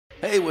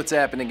Hey, what's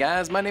happening,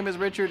 guys? My name is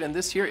Richard, and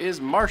this here is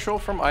Marshall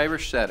from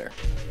Irish Setter.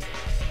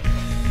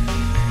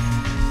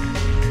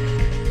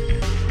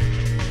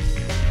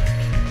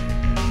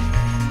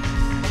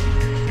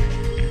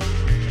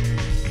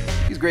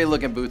 These great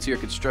looking boots here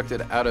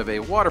constructed out of a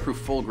waterproof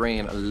full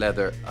grain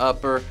leather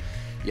upper.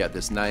 You got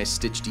this nice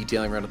stitch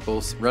detailing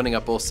running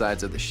up both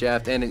sides of the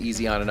shaft, and an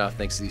easy on and off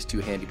thanks to these two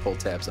handy pull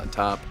tabs on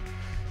top.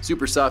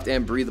 Super soft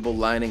and breathable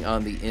lining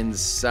on the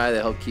inside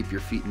that help keep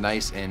your feet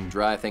nice and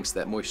dry thanks to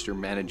that moisture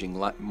managing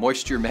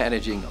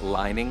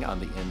lining on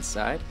the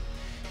inside.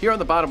 Here on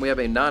the bottom we have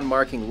a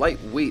non-marking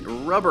lightweight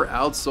rubber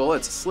outsole.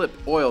 It's slip,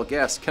 oil,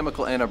 gas,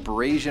 chemical, and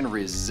abrasion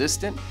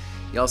resistant.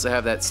 You also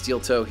have that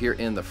steel toe here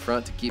in the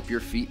front to keep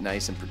your feet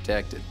nice and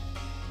protected.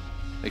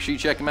 Make sure you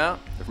check them out.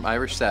 They're from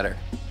Irish Setter.